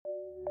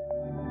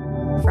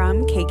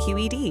from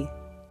KQED.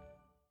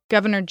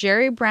 Governor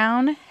Jerry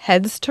Brown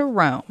heads to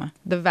Rome,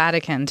 the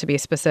Vatican to be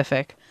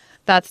specific.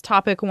 That's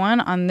topic one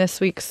on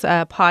this week's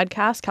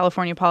podcast,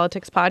 California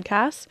Politics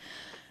Podcast,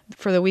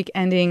 for the week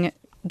ending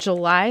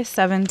July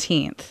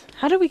 17th.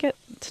 How did we get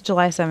to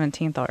July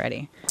 17th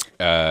already?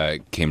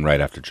 Came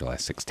right after July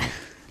 16th.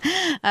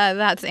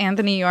 That's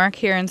Anthony York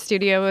here in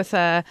studio with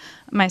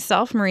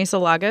myself, Marisa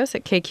Lagos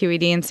at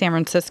KQED in San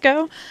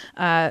Francisco.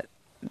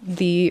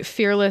 The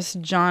fearless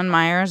John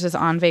Myers is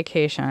on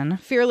vacation.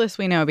 Fearless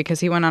we know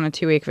because he went on a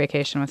 2-week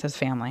vacation with his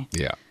family.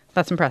 Yeah.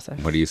 That's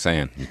impressive. What are you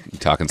saying? You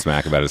talking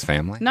smack about his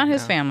family? Not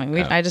his family.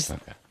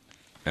 Okay.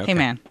 Hey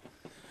man,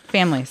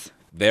 families.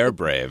 They're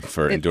brave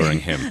for enduring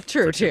him.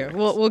 True.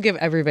 We'll give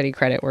everybody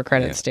credit where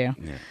credit's due.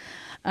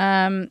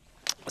 Yeah.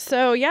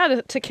 So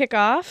to kick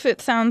off, it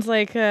sounds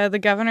like the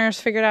governor's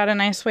figured out a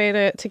nice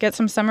way to get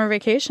some summer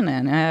vacation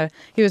in.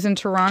 He was in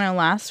Toronto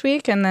last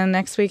week, and then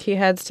next week he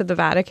heads to the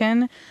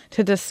Vatican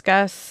to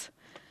discuss,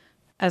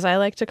 as I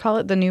like to call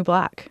it, the new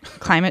black,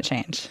 climate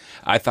change.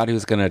 I thought he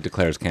was going to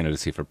declare his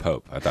candidacy for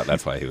Pope. I thought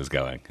that's why he was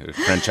going.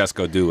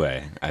 Francesco Due,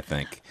 I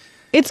think.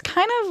 It's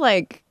kind of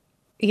like,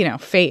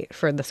 fate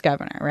for this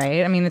governor,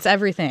 right? I mean, it's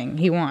everything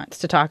he wants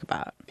to talk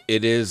about.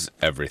 It is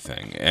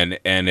everything. And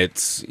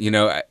it's,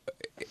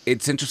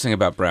 it's interesting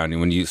about Brown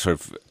when you sort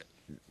of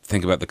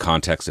think about the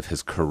context of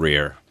his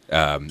career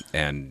and,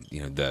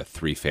 the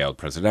 3 failed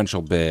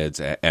presidential bids.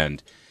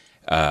 And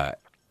I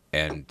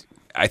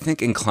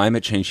think in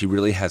climate change, he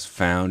really has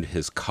found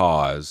his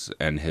cause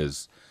and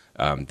his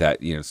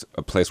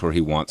a place where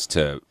he wants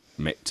to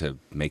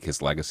make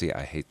his legacy.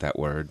 I hate that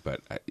word,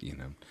 but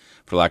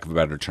for lack of a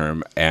better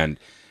term. And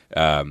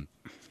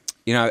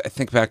I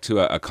think back to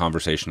a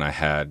conversation I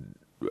had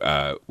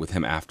with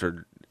him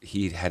after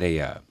he had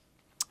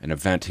an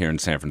event here in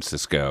San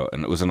Francisco,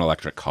 and it was an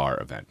electric car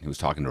event. He was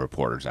talking to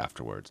reporters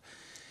afterwards,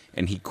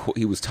 and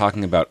he was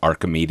talking about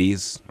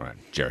Archimedes, right?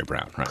 Jerry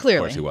Brown, right? Clearly,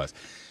 of course he was.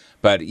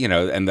 But,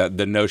 and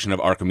the notion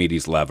of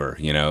Archimedes' lever,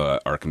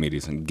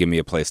 Archimedes, and give me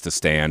a place to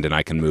stand and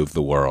I can move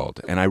the world.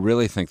 And I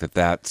really think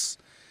that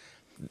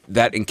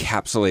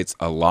encapsulates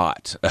a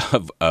lot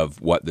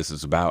of what this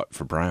is about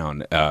for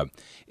Brown.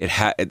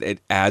 It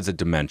adds a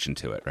dimension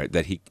to it, right?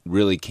 That he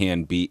really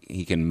can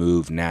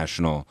move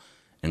national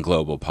and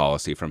global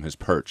policy from his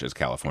perch as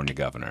California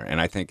governor.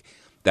 And I think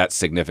that's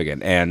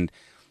significant. And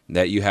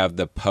that you have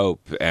the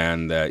Pope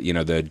and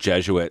the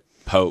Jesuit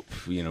Pope,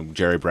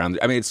 Jerry Brown.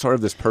 I mean, it's sort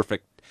of this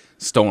perfect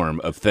storm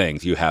of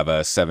things. You have a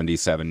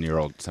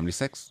 77-year-old,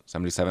 76,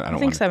 77? I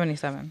think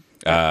 77.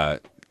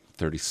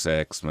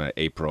 36,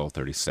 April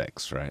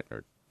 36, right?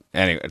 Or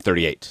anyway,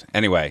 38.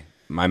 Anyway,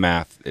 my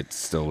math, it's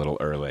still a little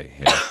early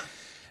here,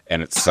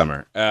 and it's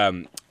summer.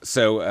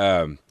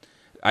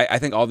 I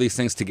think all these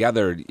things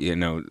together,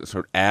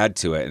 sort of add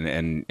to it,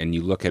 and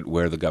you look at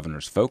where the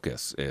governor's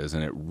focus is,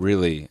 and it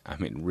really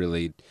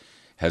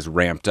has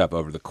ramped up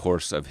over the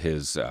course of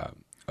his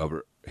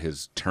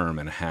term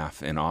and a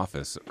half in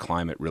office.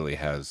 Climate really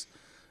has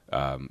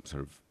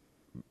sort of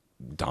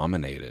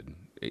dominated.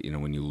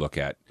 When you look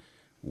at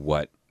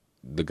what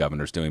the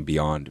governor's doing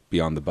beyond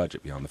the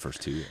budget, beyond the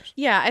first 2 years.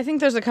 Yeah, I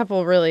think there's a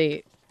couple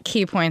really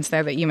key points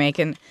there that you make,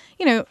 and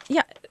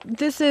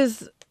this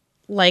is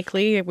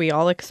likely, we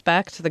all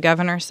expect, the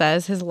governor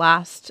says, his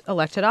last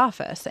elected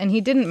office, and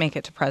he didn't make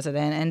it to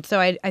president. And so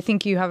I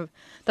think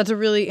that's a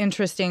really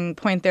interesting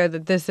point there,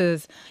 that this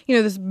is,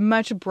 this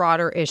much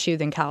broader issue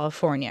than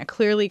California.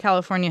 Clearly,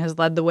 California has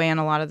led the way on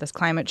a lot of this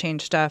climate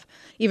change stuff,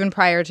 even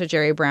prior to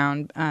Jerry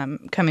Brown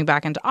coming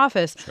back into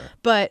office. Sure.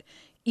 But,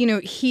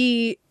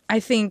 he, I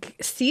think,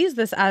 sees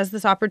this as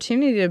this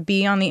opportunity to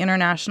be on the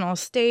international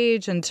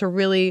stage and to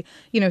really,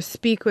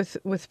 speak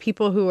with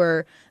people who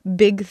are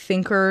big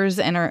thinkers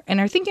and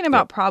are thinking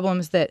about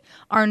problems that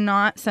are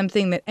not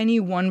something that any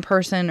one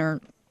person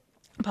or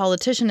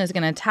politician is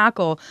going to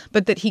tackle,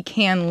 but that he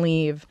can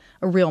leave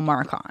a real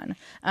mark on.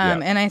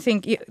 And I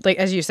think, like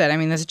as you said, I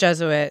mean, this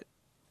Jesuit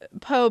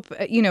Pope,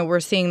 we're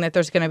seeing that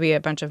there's going to be a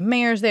bunch of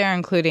mayors there,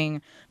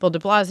 including Bill de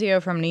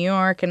Blasio from New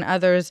York and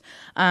others.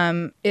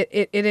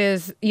 It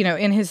is,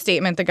 in his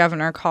statement, the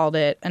governor called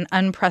it an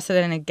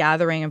unprecedented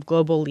gathering of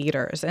global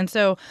leaders. And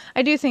so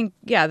I do think,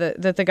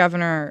 that the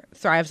governor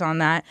thrives on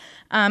that.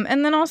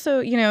 And then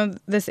also,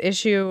 this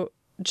issue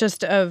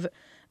just of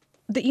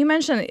that you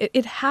mentioned,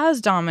 it has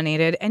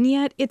dominated, and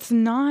yet it's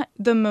not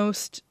the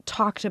most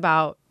talked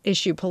about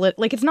issue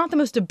it's not the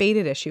most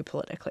debated issue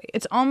politically.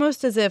 It's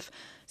almost as if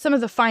some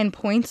of the fine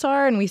points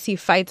are, and we see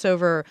fights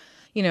over,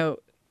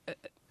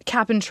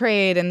 cap and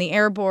trade and the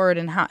Air Board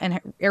and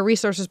Air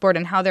Resources Board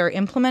and how they're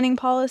implementing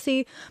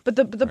policy. But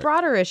the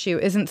broader issue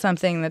isn't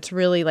something that's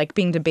really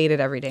being debated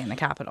every day in the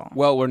Capitol.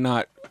 Well, we're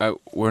not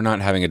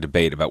having a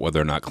debate about whether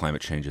or not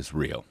climate change is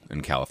real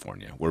in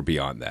California. We're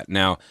beyond that.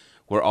 Now,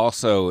 we're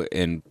also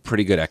in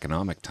pretty good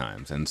economic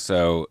times, and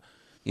so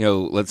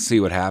let's see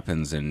what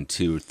happens in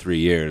 2 or 3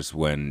 years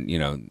when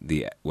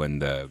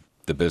the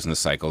business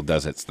cycle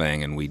does its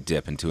thing and we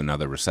dip into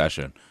another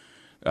recession.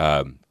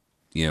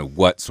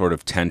 What sort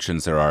of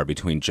tensions there are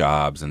between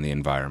jobs and the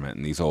environment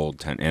and these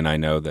and I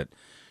know that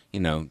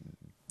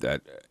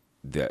that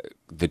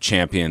the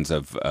champions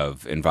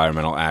of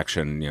environmental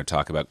action,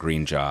 talk about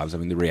green jobs. I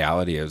mean, the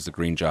reality is the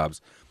green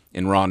jobs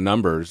in raw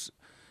numbers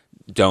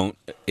don't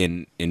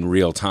in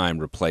real time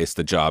replace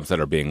the jobs that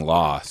are being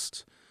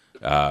lost.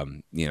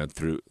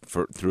 For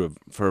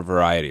a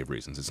variety of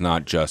reasons. It's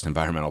not just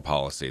environmental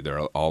policy. There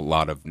are a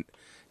lot of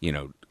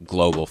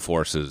global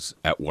forces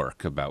at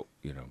work. About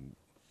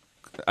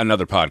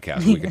another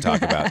podcast we could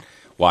talk about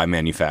why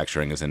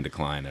manufacturing is in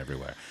decline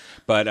everywhere.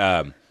 But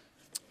I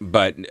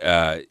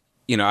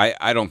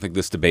don't think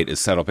this debate is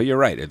settled. But you're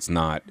right. It's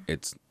not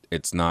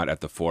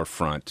at the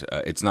forefront.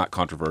 It's not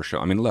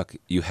controversial. I mean, look,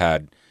 you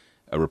had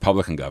a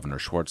Republican governor,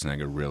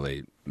 Schwarzenegger,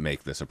 really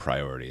make this a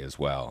priority as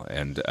well.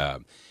 And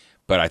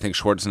but I think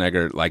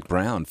Schwarzenegger, like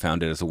Brown,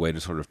 found it as a way to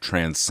sort of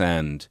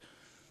transcend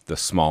the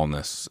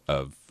smallness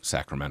of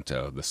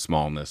Sacramento, the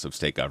smallness of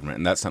state government.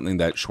 And that's something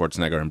that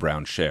Schwarzenegger and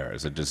Brown share,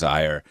 is a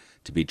desire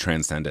to be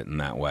transcendent in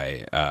that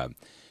way.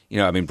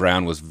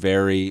 Brown was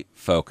very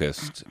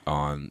focused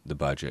on the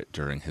budget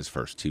during his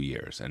first 2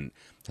 years, and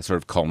it sort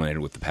of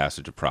culminated with the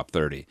passage of Prop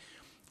 30.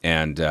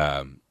 And,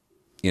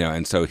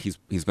 and so he's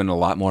been a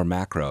lot more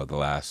macro the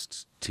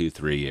last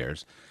 2-3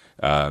 years.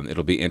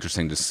 It'll be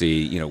interesting to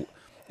see,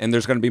 and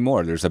there's going to be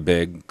more. There's a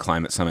big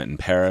climate summit in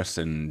Paris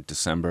in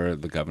December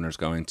the governor's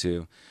going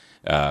to,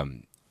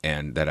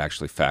 and that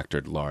actually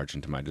factored large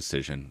into my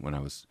decision when I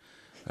was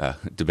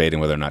debating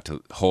whether or not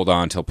to hold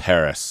on till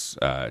Paris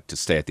to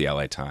stay at the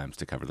LA Times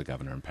to cover the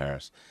governor in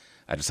Paris.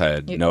 I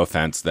decided, no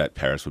offense, that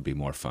Paris would be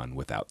more fun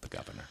without the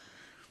governor.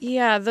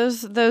 Yeah,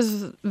 those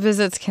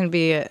visits can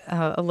be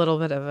a little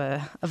bit of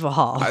a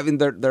haul. I mean,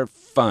 they're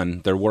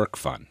fun. They're work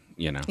fun.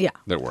 Yeah,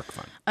 they're work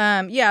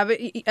fun.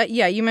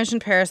 You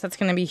mentioned Paris. That's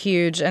going to be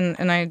huge,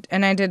 and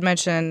I did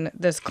mention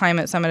this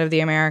climate summit of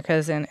the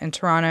Americas in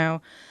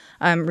Toronto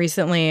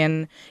recently,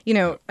 and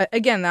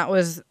again, that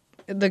was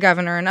the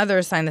governor and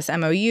others signed this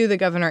MOU. The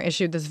governor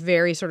issued this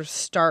very sort of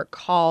stark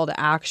call to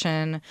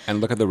action.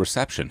 And look at the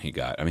reception he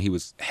got. I mean, he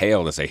was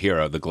hailed as a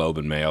hero. The Globe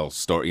and Mail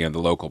story, the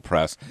local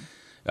press,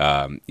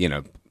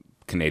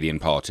 Canadian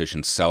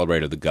politicians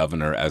celebrated the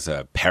governor as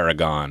a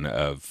paragon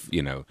of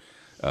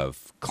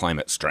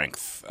climate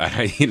strength.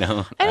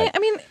 And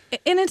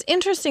it's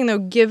interesting though,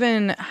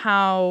 given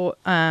how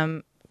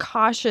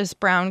cautious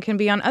Brown can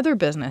be on other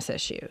business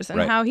issues,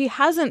 and how he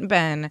hasn't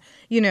been,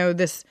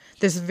 this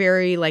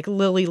very like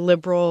lily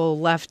liberal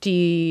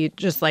lefty,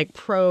 just like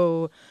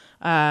pro,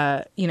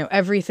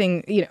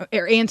 everything,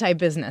 or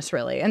anti-business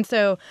really. And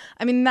so,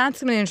 I mean,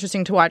 that's going to be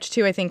interesting to watch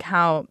too. I think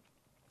how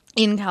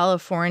in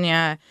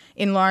California,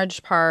 in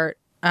large part,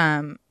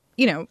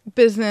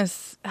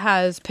 business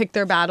has picked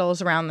their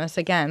battles around this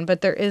again,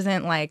 but there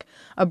isn't like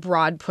a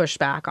broad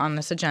pushback on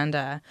this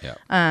agenda. Yeah.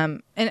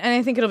 And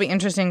I think it'll be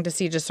interesting to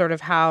see just sort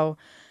of how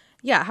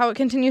it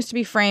continues to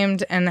be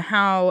framed and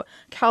how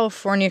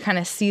California kind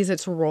of sees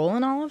its role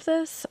in all of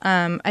this.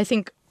 I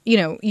think,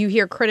 you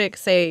hear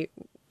critics say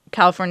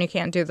California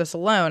can't do this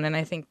alone, and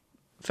I think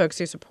folks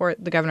who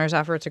support the governor's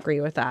efforts agree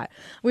with that.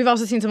 We've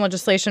also seen some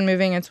legislation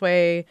moving its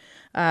way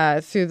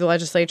through the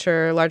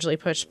legislature, largely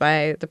pushed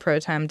by the pro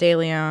tem De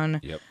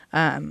Leon. Yep.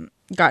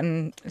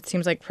 Gotten, it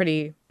seems like,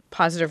 pretty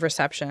positive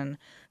reception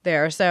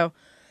there. So,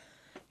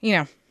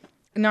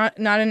 not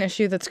an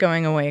issue that's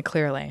going away,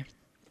 clearly.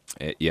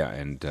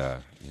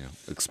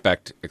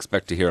 Expect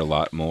to hear a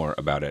lot more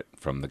about it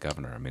from the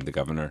governor. I mean, the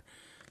governor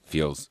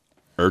feels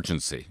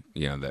urgency,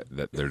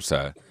 that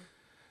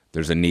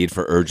there's a need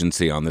for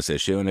urgency on this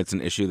issue, and it's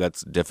an issue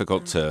that's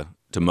difficult to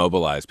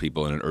mobilize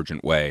people in an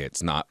urgent way.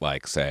 It's not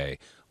like, say,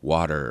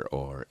 water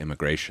or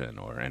immigration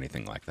or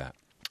anything like that.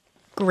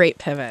 Great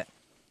pivot.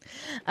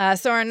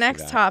 So our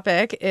next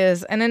topic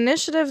is an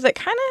initiative that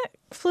kind of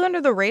flew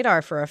under the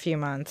radar for a few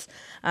months.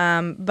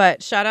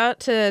 But shout out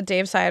to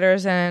Dave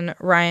Siders and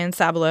Ryan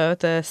Sabalo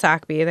at the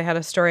SACB. They had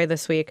a story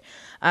this week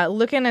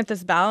looking at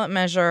this ballot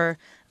measure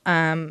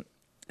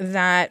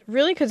that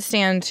really could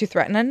stand to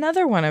threaten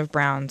another one of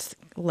Brown's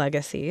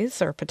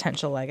legacies or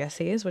potential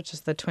legacies, which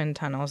is the Twin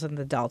Tunnels in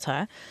the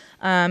Delta.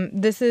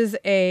 This is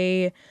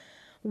a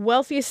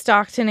wealthy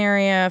Stockton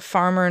area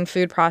farmer and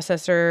food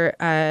processor,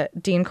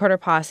 Dean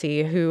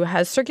Cortopassi, who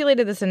has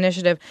circulated this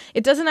initiative.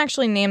 It doesn't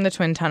actually name the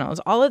Twin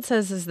Tunnels. All it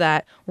says is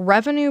that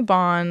revenue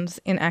bonds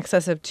in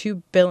excess of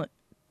 $2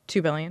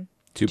 billion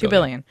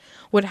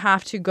would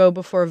have to go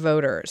before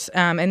voters.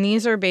 And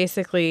these are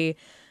basically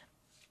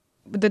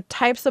the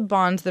types of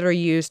bonds that are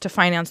used to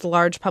finance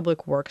large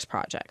public works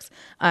projects.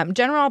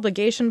 General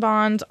obligation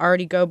bonds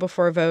already go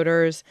before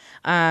voters.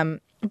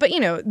 But,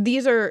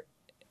 these are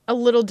a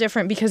little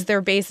different because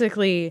they're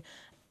basically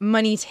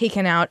money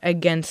taken out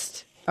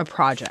against a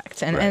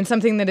project and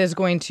something that is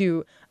going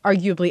to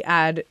arguably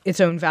add its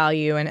own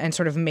value and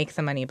sort of make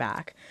the money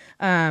back.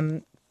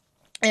 And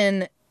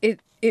it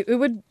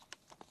would,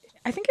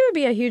 I think it would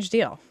be a huge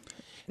deal.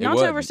 Not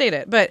to overstate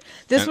it, but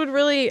this would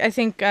really, I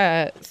think,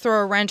 throw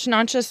a wrench,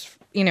 not just,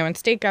 in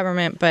state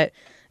government, but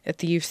at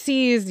the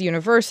UCs,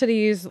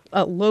 universities,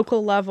 at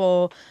local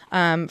level,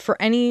 for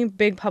any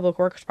big public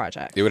works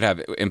project. It would have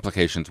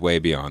implications way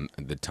beyond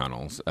the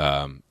tunnels.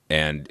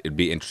 and it'd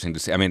be interesting to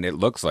see. I mean, it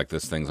looks like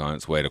this thing's on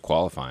its way to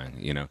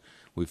qualifying.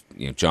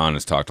 John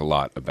has talked a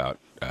lot about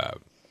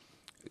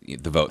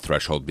the vote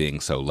threshold being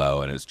so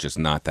low, and it's just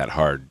not that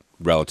hard,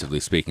 relatively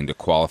speaking, to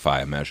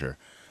qualify a measure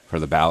for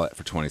the ballot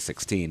for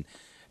 2016.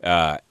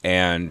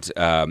 And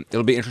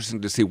it'll be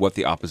interesting to see what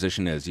the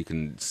opposition is. You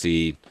can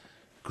see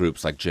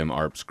groups like Jim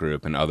Arp's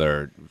group and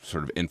other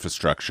sort of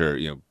infrastructure,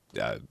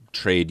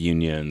 trade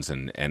unions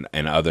and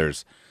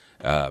others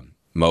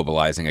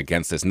mobilizing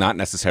against this, not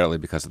necessarily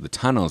because of the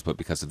tunnels, but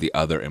because of the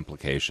other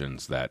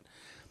implications that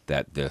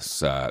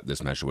this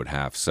measure would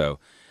have. So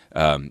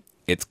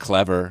it's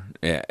clever,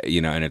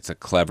 and it's a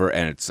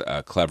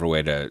clever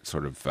way to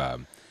sort of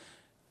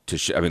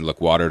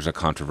look, water is a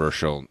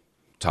controversial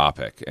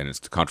topic, and it's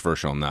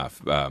controversial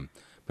enough, but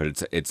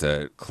it's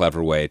a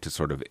clever way to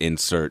sort of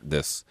insert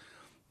this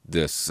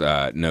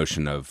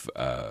notion of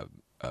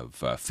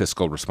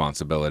fiscal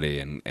responsibility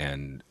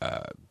and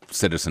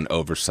citizen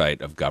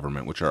oversight of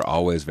government, which are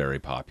always very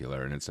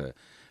popular, and it's a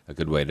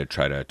good way to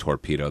try to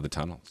torpedo the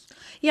tunnels.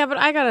 Yeah, but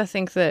I got to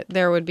think that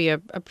there would be a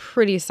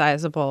pretty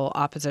sizable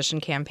opposition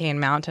campaign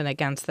mounted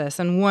against this,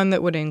 and one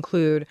that would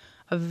include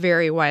a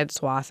very wide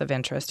swath of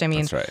interest. I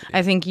mean, That's right, yeah.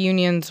 I think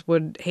unions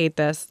would hate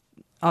this,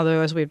 although,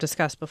 as we've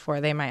discussed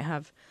before, they might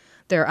have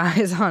their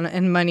eyes on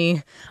and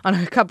money on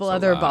a couple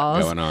other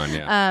balls going on.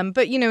 Yeah.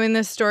 But in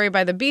this story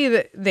by the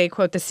Bee, they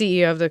quote the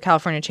CEO of the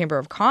California Chamber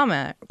of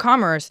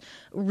Commerce,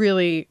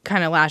 really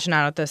kind of lashing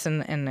out at this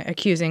and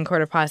accusing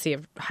Cortopassi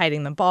of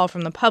hiding the ball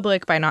from the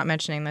public by not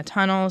mentioning the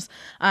tunnels.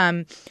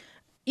 And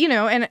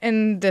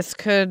this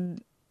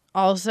could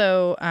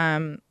also,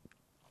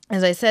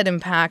 as I said,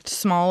 impact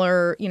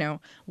smaller,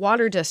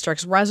 water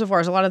districts,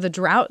 reservoirs, a lot of the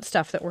drought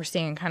stuff that we're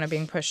seeing kind of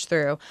being pushed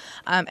through.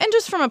 And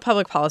just from a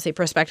public policy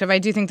perspective, I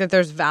do think that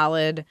there's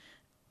valid,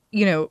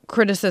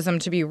 criticism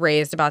to be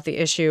raised about the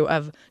issue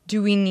of,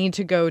 do we need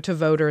to go to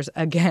voters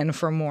again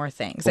for more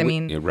things?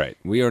 You're right.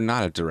 We are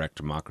not a direct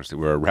democracy.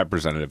 We're a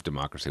representative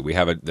democracy. We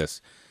have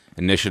this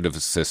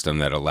initiative system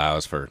that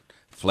allows for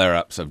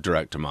flare-ups of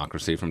direct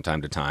democracy from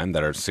time to time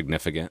that are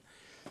significant.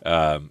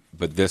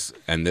 But this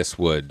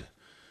would...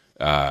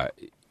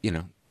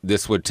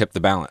 this would tip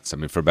the balance. I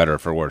mean, for better or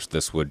for worse,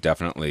 this would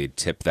definitely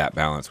tip that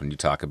balance when you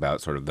talk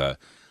about sort of the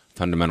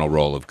fundamental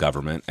role of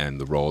government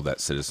and the role that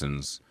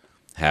citizens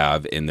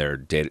have in the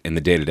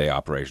day-to-day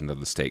operations of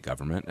the state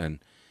government. And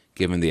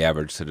given the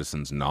average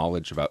citizen's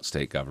knowledge about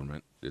state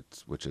government,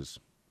 which is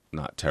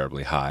not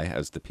terribly high,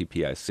 as the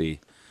PPIC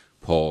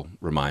poll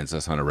reminds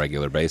us on a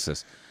regular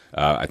basis,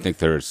 I think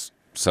there's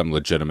some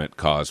legitimate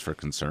cause for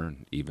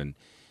concern, even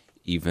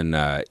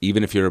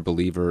if you're a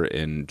believer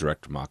in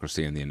direct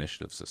democracy and the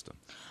initiative system.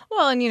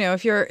 Well, and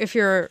if you're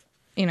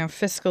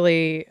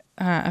fiscally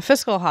a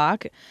fiscal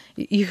hawk,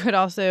 you could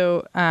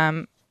also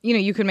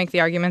you could make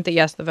the argument that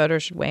yes, the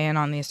voters should weigh in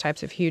on these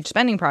types of huge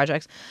spending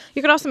projects.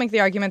 You could also make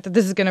the argument that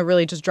this is going to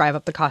really just drive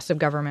up the cost of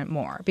government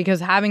more, because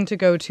having to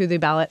go to the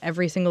ballot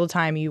every single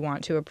time you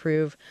want to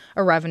approve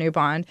a revenue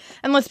bond.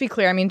 And let's be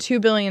clear, I mean,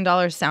 $2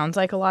 billion sounds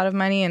like a lot of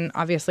money, and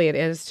obviously it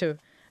is to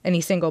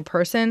any single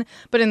person,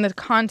 but in the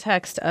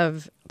context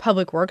of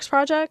public works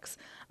projects,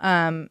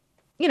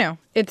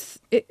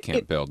 it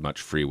can't build much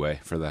freeway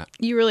for that.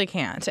 You really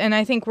can't. And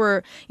I think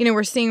we're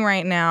seeing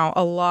right now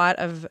a lot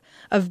of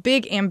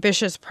big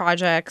ambitious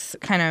projects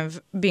kind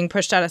of being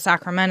pushed out of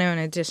Sacramento. In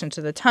addition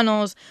to the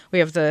tunnels, we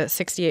have the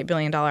 $68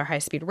 billion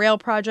high-speed rail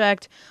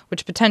project,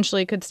 which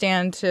potentially could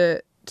stand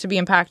to be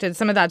impacted.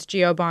 Some of that's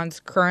GO bonds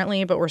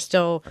currently, but we're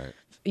still... Right.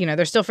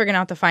 They're still figuring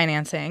out the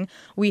financing.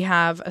 We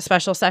have a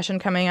special session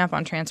coming up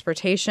on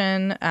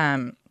transportation.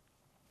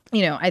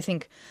 I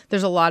think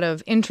there's a lot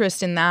of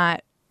interest in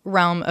that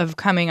realm of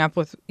coming up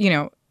with,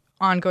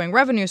 ongoing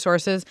revenue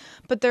sources.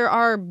 But there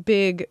are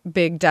big,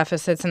 big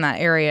deficits in that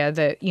area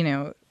that,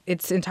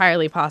 it's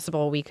entirely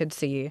possible we could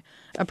see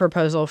a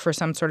proposal for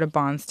some sort of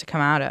bonds to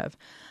come out of.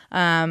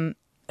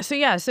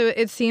 So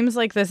it seems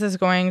like this is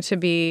going to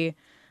be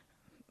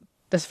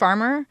this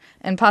farmer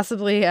and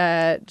possibly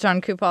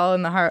John Kupal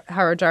and the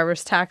Howard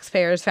Jarvis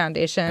Taxpayers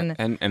Foundation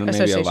and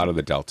maybe a lot of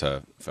the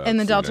Delta folks. And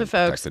the Delta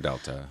folks the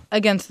Delta.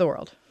 Against the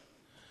world.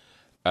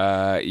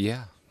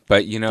 Yeah.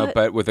 But,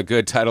 but with a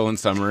good title and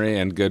summary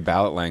and good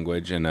ballot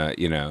language and a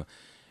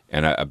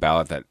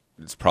ballot that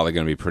is probably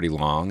going to be pretty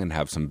long and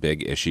have some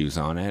big issues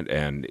on it.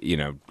 And,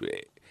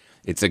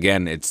 it's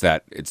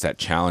that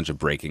challenge of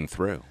breaking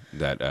through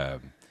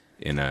that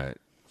in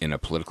a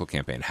political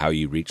campaign, how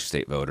you reach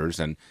state voters.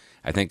 And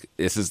I think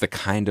this is the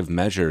kind of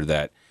measure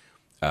that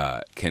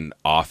can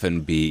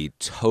often be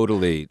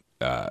totally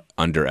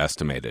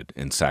underestimated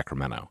in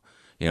Sacramento.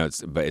 It's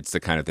the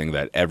kind of thing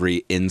that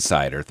every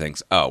insider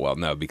thinks, oh, well,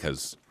 no,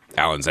 because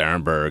Alan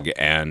Zarenberg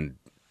and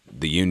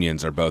the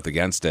unions are both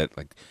against it.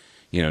 Like,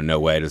 no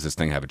way does this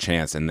thing have a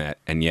chance.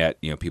 And yet,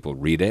 people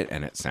read it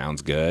and it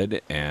sounds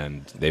good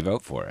and they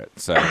vote for it.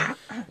 So,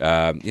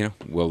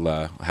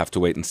 we'll have to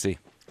wait and see.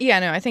 Yeah,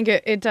 no, I think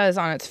it does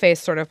on its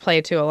face sort of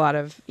play to a lot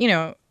of,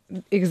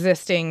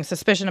 existing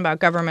suspicion about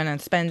government and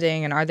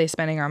spending, and are they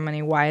spending our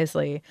money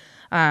wisely?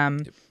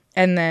 And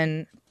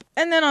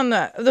And then on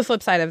the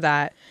flip side of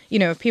that,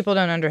 if people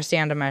don't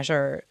understand a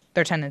measure,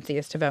 their tendency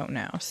is to vote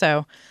no.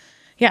 So,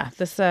 yeah,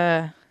 this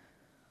will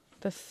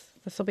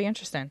be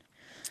interesting.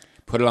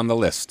 Put it on the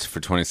list for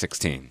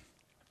 2016.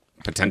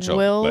 Potential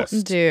Will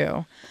list.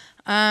 do.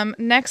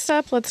 Next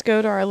up, let's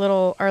go to our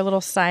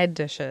little side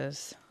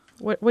dishes.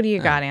 What do you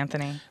got,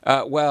 Anthony?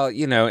 Well,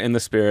 in the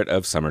spirit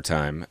of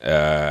summertime,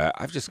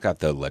 I've just got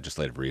the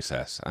legislative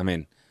recess. I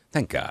mean,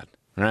 thank God,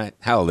 right?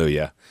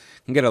 Hallelujah.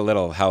 Can get a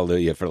little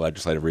hallelujah for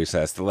legislative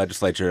recess. The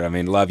legislature, I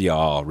mean, love you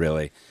all,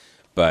 really.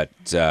 But,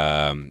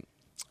 they're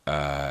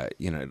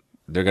going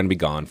to be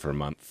gone for a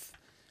month,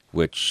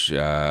 which...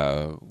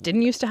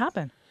 Didn't used to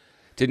happen.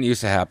 Didn't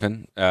used to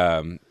happen.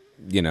 In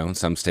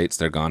some states,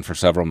 they're gone for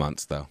several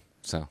months, though.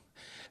 So...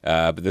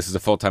 but this is a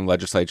full-time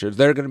legislature.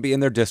 They're going to be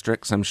in their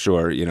districts, I'm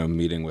sure,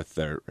 meeting with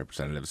their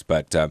representatives.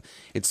 But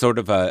it's sort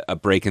of a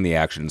break in the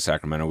action in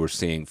Sacramento. We're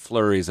seeing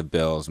flurries of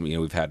bills.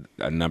 We've had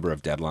a number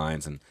of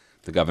deadlines, and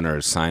the governor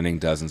is signing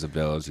dozens of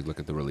bills. You look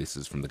at the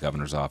releases from the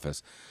governor's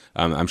office.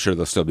 I'm sure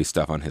there'll still be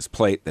stuff on his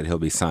plate that he'll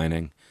be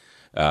signing.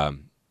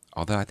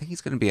 Although I think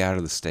he's going to be out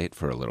of the state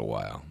for a little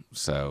while.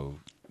 So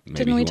maybe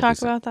Didn't we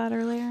talk about that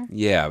earlier?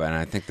 Yeah, and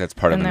I think that's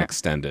part of an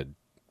extended...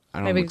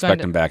 I don't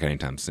expect him back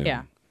anytime soon.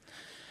 Yeah.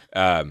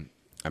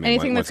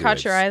 Anything that's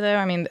caught your eye, though?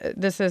 I mean,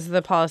 this is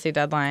the policy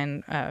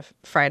deadline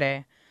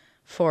Friday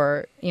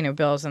for,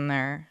 bills in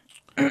there.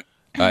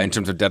 In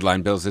terms of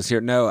deadline bills this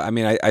year? No, I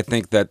mean, I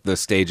think that the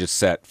stage is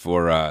set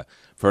for a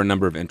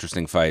number of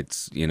interesting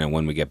fights,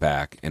 when we get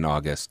back in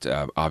August.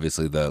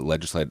 Obviously,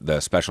 the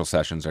special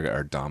sessions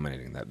are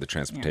dominating that, the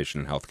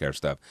transportation and healthcare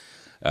stuff.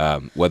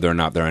 Whether or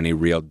not there are any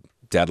real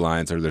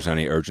deadlines or there's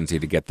any urgency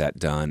to get that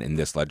done in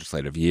this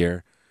legislative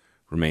year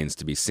remains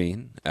to be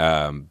seen.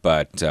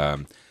 But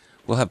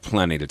we'll have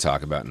plenty to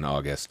talk about in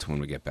August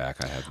when we get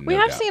back. I have no doubt. We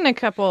have seen a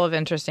couple of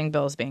interesting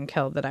bills being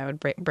killed that I would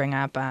bring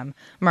up.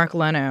 Mark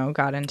Leno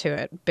got into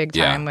it big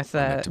time with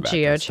the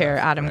GO chair,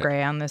 Adam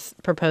Gray, on this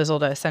proposal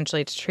to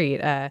essentially treat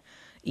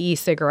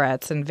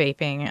e-cigarettes and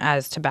vaping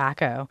as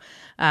tobacco.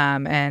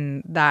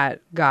 And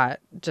that got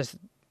just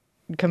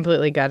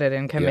completely gutted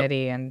in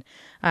committee. Yep.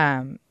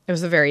 And it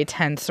was a very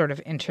tense, sort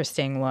of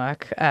interesting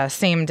look.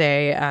 Same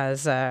day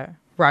as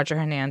Roger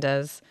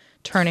Hernandez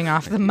turning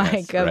off the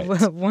mic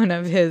of one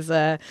of his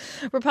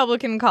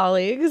Republican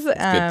colleagues.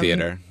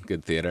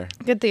 Good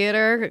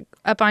theater.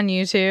 Up on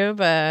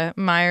YouTube.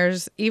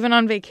 Myers, even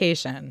on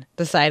vacation,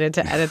 decided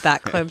to edit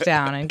that clip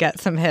down and get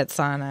some hits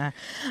on it.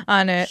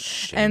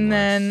 Shameless. And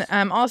then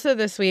also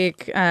this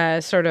week,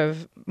 sort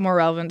of more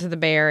relevant to the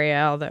Bay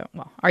Area, although,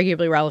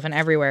 arguably relevant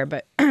everywhere,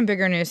 but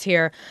bigger news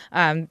here.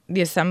 I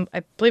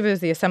believe it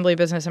was the Assembly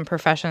Business and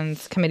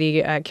Professions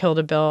Committee killed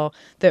a bill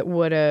that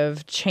would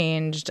have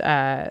changed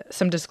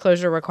some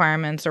disclosure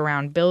requirements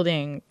around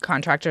building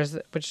contractors,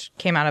 which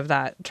came out of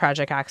that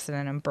tragic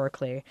accident in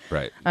Berkeley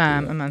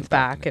a month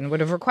back, and would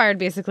have required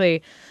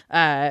basically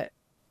the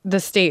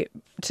state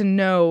to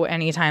know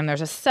anytime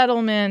there's a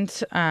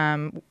settlement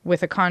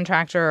with a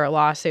contractor or a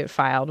lawsuit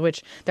filed,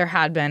 which there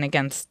had been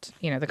against,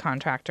 the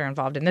contractor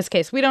involved in this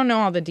case. We don't know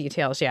all the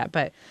details yet,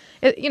 but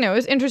it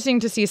was interesting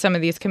to see some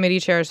of these committee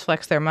chairs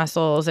flex their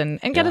muscles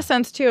and get a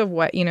sense too of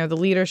what, the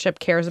leadership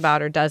cares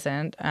about or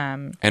doesn't.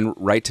 And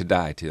right to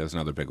die too. That's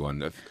another big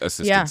one.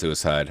 Assisted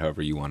suicide,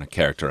 however you want to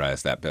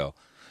characterize that bill.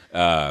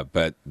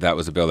 But that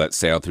was a bill that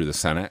sailed through the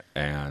Senate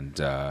and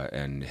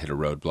hit a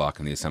roadblock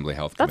in the Assembly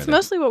Health Committee. That's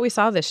mostly what we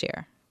saw this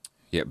year.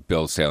 Yeah,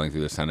 bills sailing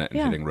through the Senate and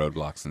hitting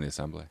roadblocks in the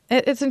Assembly.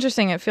 It's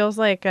interesting. It feels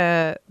like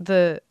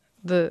the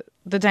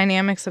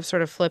dynamics have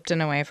sort of flipped in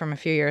a way from a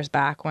few years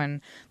back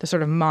when the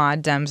sort of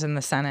mod Dems in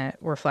the Senate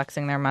were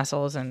flexing their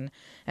muscles and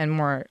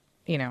more,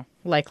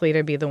 likely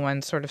to be the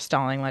ones sort of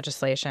stalling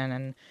legislation.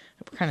 And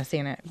we're kind of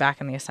seeing it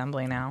back in the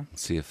Assembly now.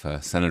 Let's see if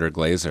Senator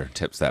Glazer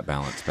tips that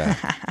balance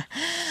back.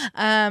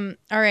 All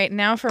right.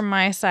 Now for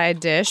my side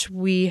dish,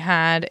 we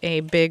had a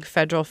big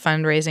federal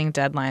fundraising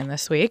deadline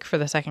this week for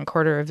the second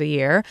quarter of the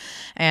year.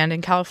 And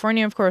in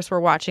California, of course,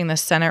 we're watching the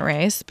Senate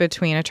race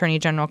between Attorney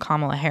General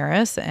Kamala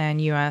Harris and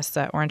U.S.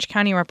 Orange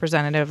County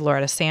Representative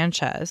Loretta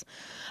Sanchez.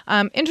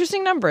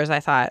 Interesting numbers,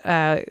 I thought.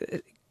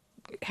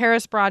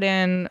 Harris brought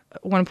in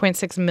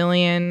 $1.6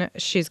 million.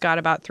 She's got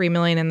about $3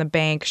 million in the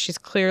bank. She's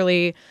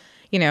clearly,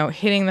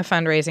 hitting the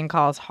fundraising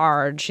calls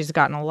hard. She's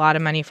gotten a lot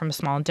of money from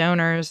small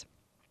donors.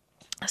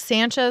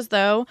 Sanchez,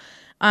 though,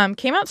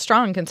 came out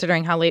strong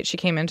considering how late she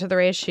came into the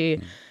race. She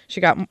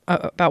got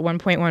about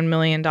 $1.1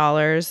 million.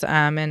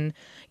 And,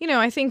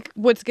 I think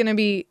what's going to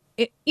be,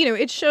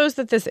 it shows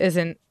that this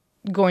isn't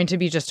going to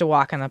be just a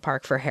walk in the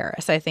park for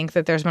Harris. I think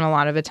that there's been a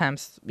lot of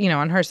attempts,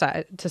 on her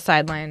side to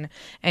sideline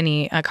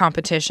any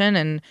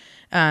competition.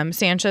 And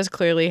Sanchez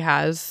clearly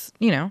has,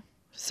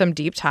 some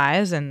deep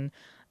ties and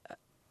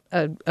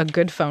a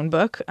good phone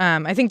book.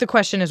 I think the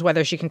question is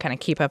whether she can kind of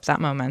keep up that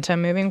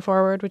momentum moving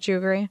forward. Would you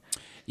agree?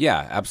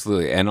 Yeah,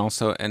 absolutely. And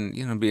also,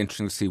 it'd be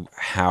interesting to see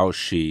how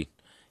she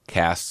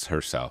casts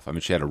herself. I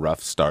mean, she had a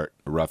rough start,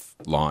 a rough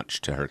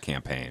launch to her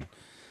campaign,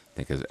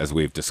 I think, as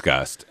we've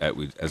discussed,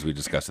 as we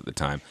discussed at the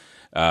time.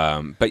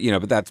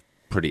 But that's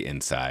pretty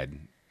inside.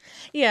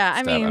 Yeah,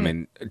 I stuff.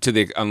 mean,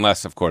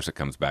 Unless of course it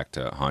comes back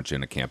to haunt you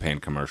in a campaign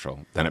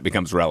commercial, then it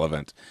becomes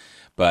relevant.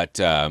 But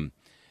you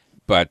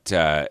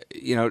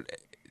know,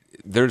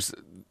 there's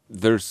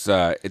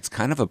it's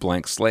kind of a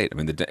blank slate. I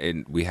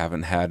mean, we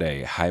haven't had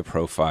a high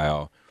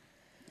profile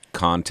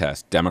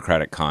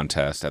Democratic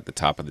contest at the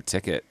top of the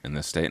ticket in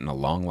this state in a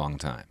long, long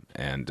time.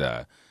 And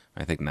I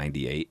think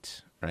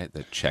 98, right?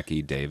 The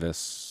Checky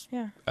Davis,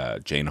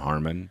 Jane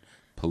Harmon,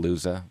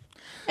 Palooza,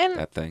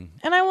 that thing.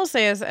 And I will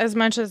say, as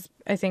much as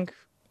I think,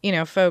 you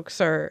know,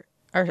 folks are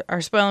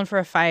spoiling for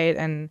a fight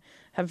and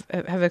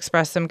have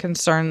expressed some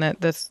concern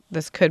that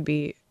this could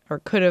be or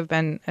could have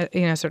been,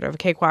 you know, sort of a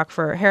cakewalk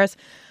for Harris.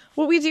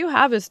 What we do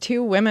have is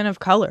 2 women of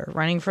color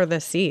running for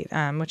this seat,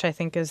 which I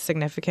think is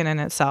significant in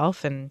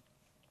itself, and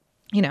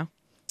you know,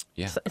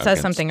 it says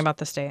something about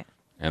the state.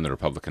 And the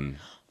Republican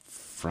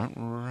front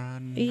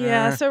runner.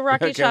 Yeah, so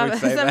Rocky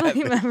Chavez,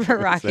 Assembly Member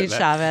Rocky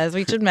Chavez,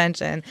 we should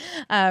mention,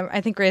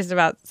 I think raised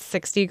about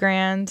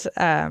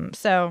 $60,000.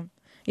 So,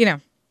 you know,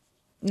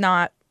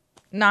 not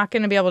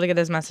going to be able to get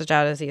his message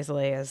out as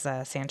easily as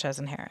Sanchez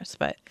and Harris,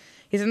 but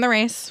he's in the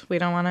race. We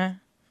don't want to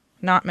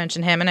not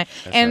mention him.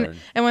 And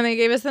when they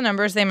gave us the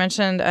numbers, they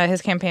mentioned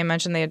his campaign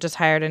mentioned they had just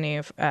hired a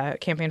new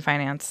campaign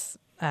finance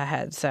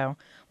head. So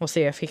we'll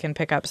see if he can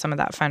pick up some of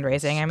that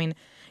fundraising. I mean,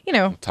 you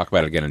know, we'll talk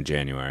about it again in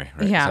January.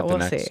 Right? Yeah, we'll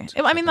see.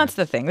 I mean, that's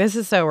the thing. This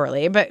is so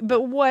early, but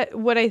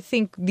what I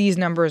think these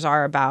numbers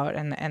are about,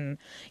 and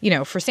you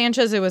know, for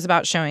Sanchez, it was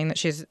about showing that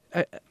she's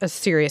a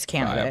serious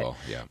candidate. Viable,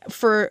 yeah.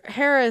 For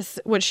Harris,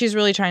 what she's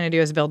really trying to do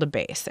is build a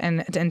base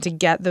and to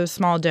get those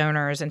small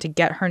donors and to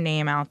get her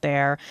name out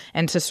there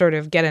and to sort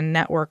of get a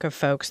network of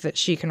folks that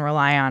she can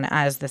rely on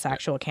as this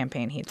actual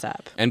campaign heats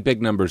up. And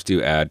big numbers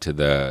do add to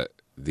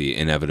the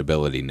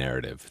inevitability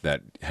narrative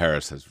that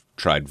Harris has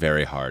tried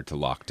very hard to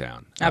lock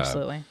down.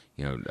 Absolutely.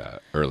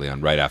 Early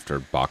on, right after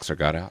Boxer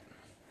got out.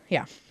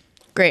 Yeah.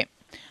 Great.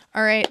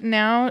 All right.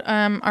 Now,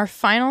 our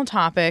final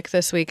topic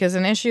this week is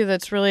an issue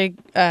that's really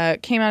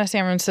came out of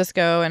San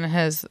Francisco and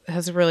has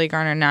really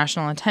garnered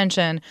national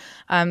attention.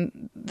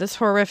 This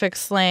horrific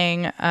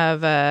slaying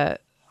of a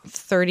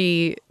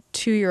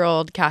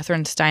 32-year-old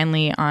Catherine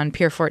Steinle on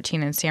Pier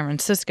 14 in San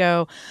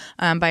Francisco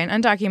by an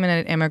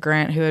undocumented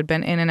immigrant who had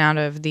been in and out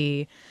of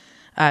the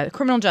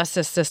criminal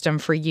justice system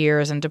for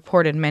years and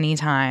deported many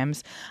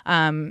times.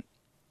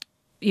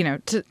 You know,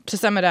 to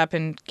sum it up,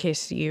 in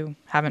case you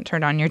haven't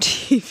turned on your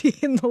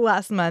TV in the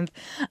last month,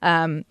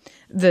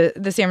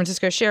 the San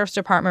Francisco Sheriff's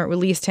Department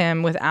released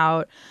him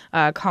without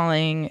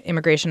calling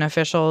immigration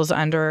officials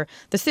under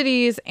the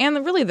city's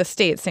and really the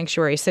state's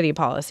sanctuary city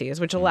policies,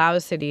 which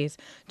allows cities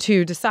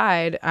to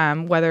decide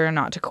whether or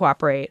not to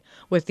cooperate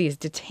with these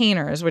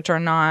detainers, which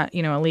are not,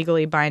 you know,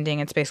 illegally binding.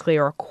 It's basically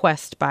a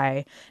request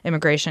by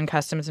Immigration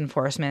Customs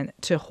Enforcement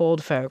to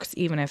hold folks,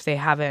 even if they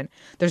haven't.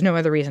 There's no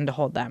other reason to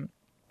hold them.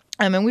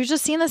 And we've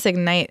just seen this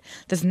ignite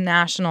this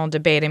national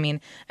debate. I mean,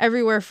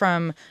 everywhere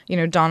from, you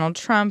know, Donald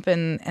Trump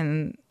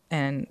and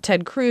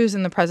Ted Cruz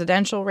in the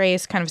presidential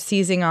race kind of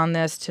seizing on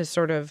this to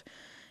sort of,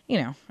 you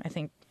know, I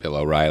think Bill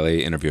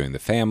O'Reilly interviewing the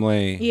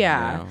family.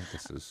 Yeah. You know,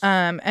 this is...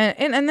 and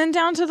then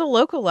down to the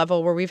local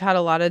level where we've had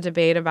a lot of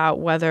debate about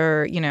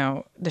whether, you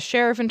know, the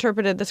sheriff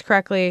interpreted this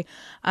correctly.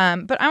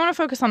 But I want to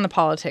focus on the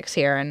politics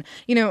here. And,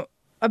 you know,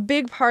 a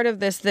big part of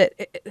this there's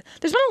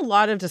been a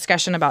lot of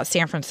discussion about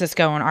San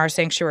Francisco and our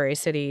sanctuary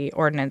city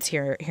ordinance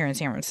here in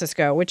San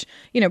Francisco, which,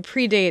 you know,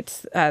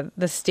 predates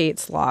the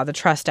state's law, the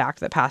Trust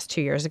Act that passed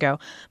 2 years ago.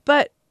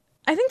 But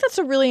I think that's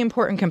a really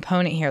important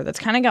component here that's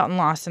kind of gotten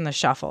lost in the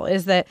shuffle,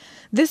 is that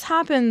this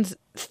happens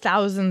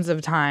thousands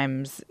of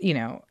times, you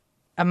know,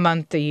 a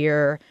month, a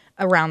year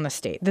around the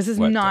state. This is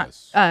not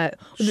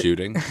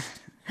shooting.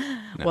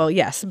 No. Well,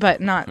 yes, but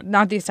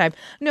not these type.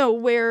 No,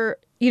 where,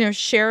 you know,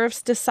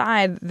 sheriffs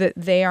decide that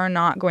they are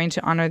not going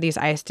to honor these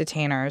ICE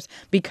detainers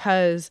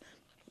because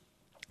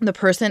the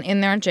person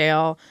in their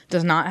jail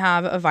does not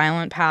have a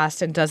violent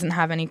past and doesn't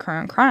have any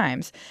current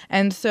crimes.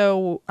 And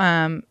so,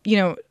 you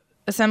know,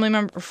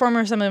 former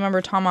Assembly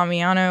Member Tom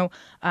Ammiano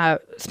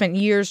spent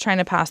years trying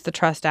to pass the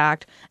Trust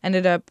Act,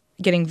 ended up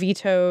getting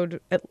vetoed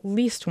at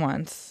least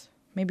once,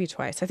 maybe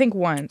twice. I think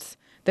once,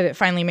 that it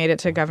finally made it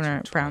to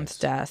Governor Brown's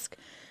desk.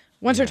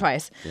 Once or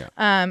twice. Yeah.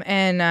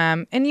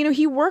 And you know,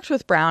 he worked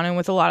with Brown and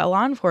with a lot of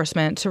law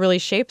enforcement to really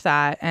shape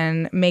that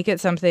and make it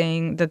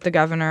something that the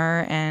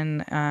governor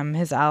and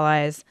his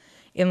allies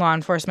in law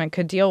enforcement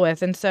could deal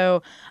with. And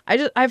so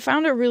I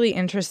found it really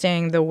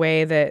interesting the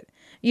way that,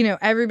 you know,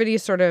 everybody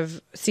sort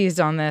of seized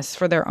on this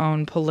for their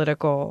own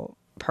political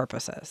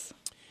purposes.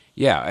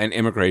 Yeah, and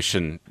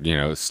immigration, you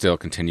know, still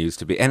continues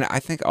to be. And I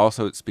think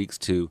also it speaks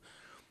to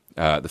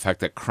the fact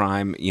that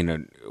crime, you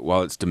know,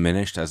 while it's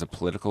diminished as a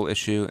political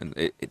issue, and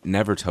it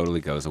never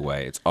totally goes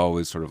away. It's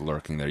always sort of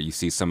lurking there. You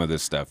see some of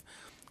this stuff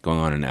going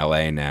on in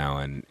L.A. now,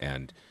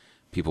 and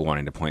people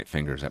wanting to point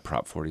fingers at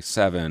Prop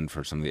 47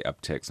 for some of the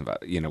upticks,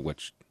 about, you know,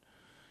 which,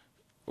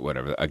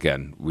 whatever.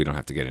 Again, we don't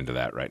have to get into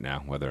that right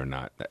now, whether or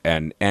not.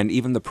 And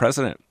even the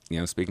president, you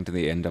know, speaking to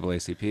the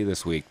NAACP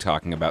this week,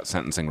 talking about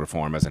sentencing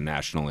reform as a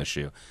national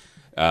issue.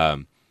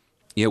 You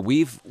know,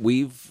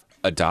 we've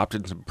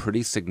adopted some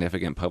pretty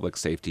significant public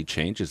safety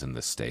changes in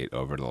this state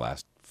over the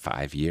last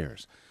 5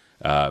 years.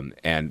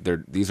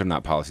 And these are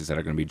not policies that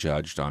are going to be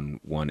judged on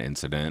one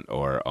incident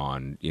or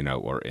on,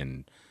 or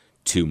in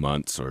 2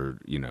 months or,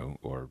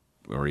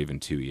 or even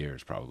 2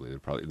 years.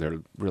 They're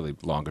really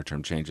longer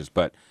term changes,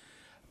 but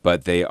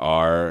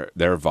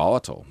they're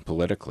volatile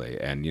politically.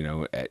 And,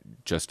 it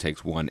just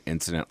takes one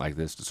incident like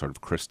this to sort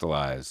of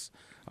crystallize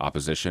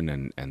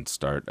opposition and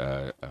start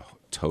a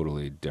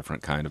totally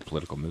different kind of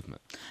political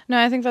movement. No,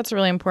 I think that's a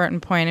really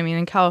important point. I mean,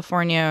 in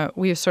California,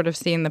 we've sort of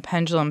seen the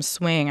pendulum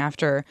swing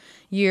after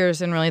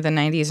years in really the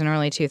 90s and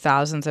early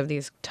 2000s of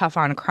these tough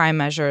on crime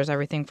measures,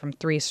 everything from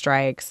 3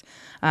 strikes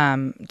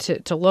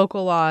to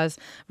local laws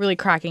really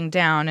cracking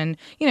down. And,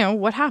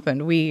 what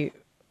happened? We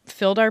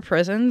filled our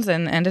prisons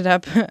and ended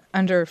up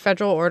under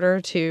federal order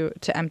to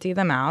empty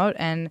them out,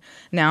 and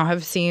now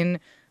have seen,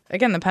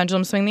 again, the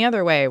pendulum swing the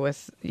other way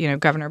with,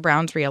 Governor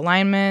Brown's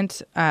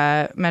realignment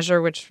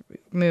measure, which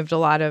moved a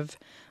lot of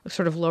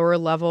sort of lower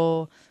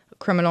level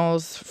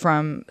criminals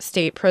from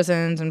state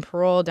prisons and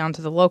parole down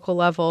to the local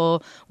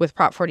level, with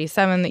Prop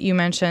 47 that you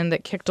mentioned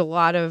that kicked a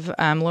lot of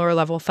lower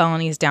level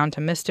felonies down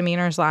to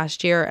misdemeanors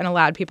last year and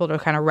allowed people to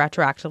kind of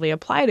retroactively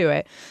apply to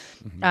it.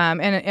 Mm-hmm.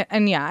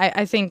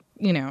 I think,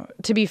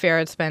 to be fair,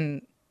 it's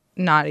been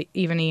not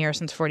even a year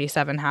since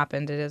 47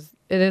 happened. It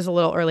is a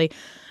little early.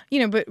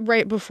 But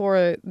right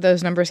before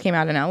those numbers came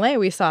out in LA,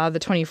 we saw the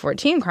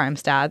 2014 crime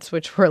stats,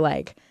 which were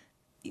like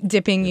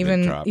dipping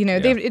even, dropped,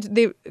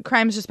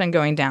 crime's just been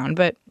going down.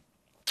 But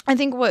I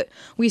think what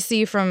we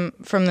see from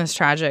this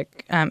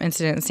tragic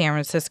incident in San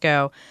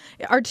Francisco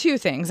are 2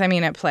 things,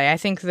 at play. I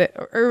think that,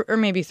 or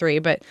maybe 3,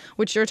 but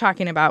what you're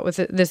talking about with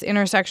this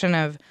intersection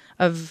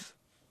of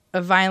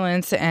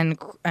violence and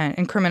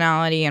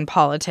criminality and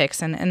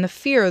politics and the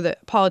fear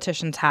that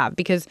politicians have,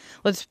 because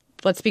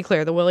let's be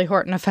clear, the Willie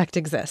Horton effect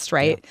exists,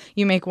 right? Yeah.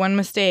 You make one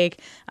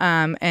mistake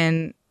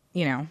and,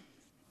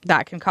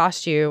 that can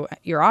cost you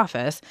your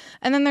office.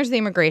 And then there's the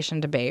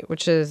immigration debate,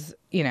 which is,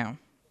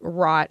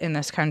 rot in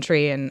this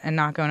country and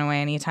not going away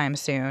anytime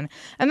soon.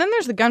 And then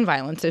there's the gun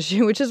violence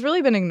issue, which has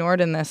really been ignored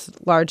in this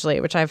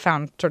largely, which I've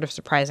found sort of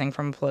surprising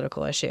from a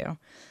political issue.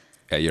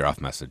 Yeah, you're off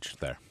message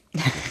there.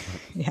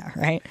 Yeah,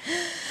 right.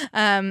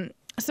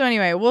 So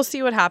anyway, we'll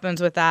see what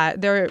happens with that.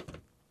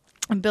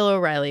 Bill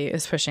O'Reilly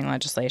is pushing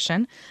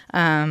legislation.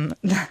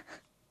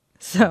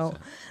 So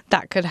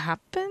that could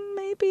happen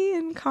maybe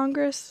in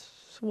Congress.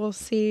 We'll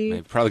see.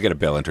 Maybe probably get a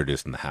bill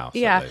introduced in the House.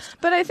 Yeah, at least.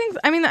 But I think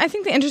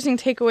the interesting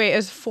takeaway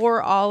is,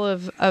 for all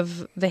of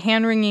the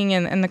hand-wringing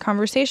and the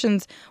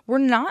conversations, we're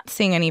not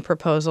seeing any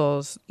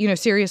proposals,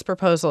 serious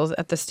proposals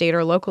at the state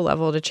or local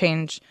level to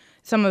change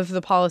some of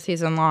the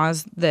policies and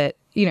laws that,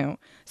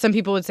 some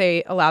people would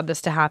say allowed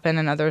this to happen,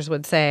 and others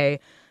would say,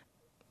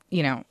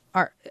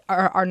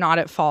 are not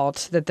at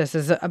fault, that this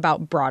is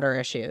about broader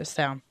issues.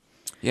 So,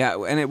 yeah,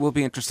 and it will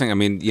be interesting. I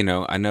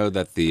know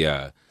that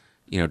the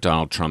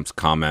Donald Trump's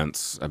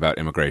comments about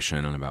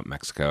immigration and about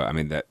Mexico,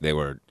 that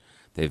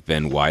they've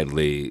been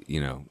widely,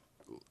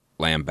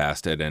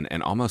 lambasted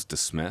and almost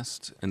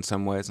dismissed in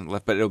some ways and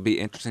left. But it'll be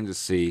interesting to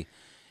see.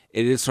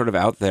 It is sort of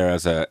out there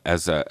as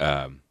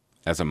a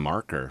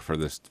marker for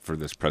this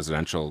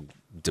presidential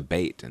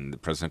debate and the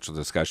presidential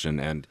discussion.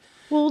 And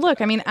well, look,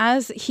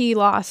 as he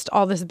lost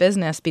all this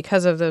business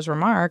because of those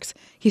remarks,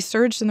 he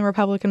surged in the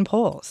Republican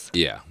polls.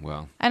 Yeah,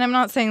 well, and I'm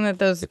not saying that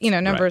those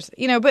numbers,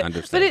 right.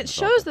 But it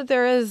shows that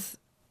there is,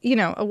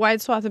 a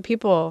wide swath of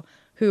people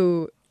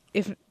who,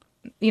 if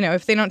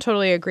they don't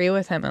totally agree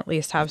with him, at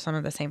least have some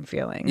of the same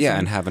feelings. Yeah,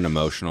 and have an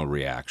emotional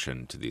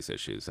reaction to these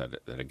issues that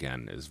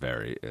again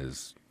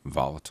is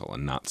volatile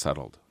and not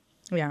settled.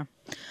 Yeah.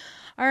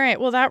 All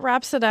right. Well, that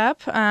wraps it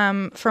up.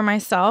 For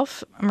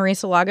myself,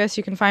 Marisa Lagos.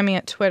 You can find me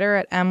at Twitter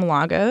at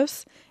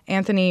 @mlagos.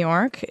 Anthony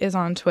York is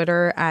on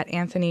Twitter at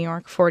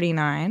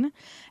AnthonyYork49.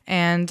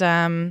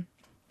 And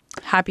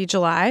happy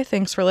July.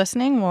 Thanks for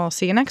listening. We'll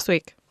see you next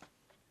week.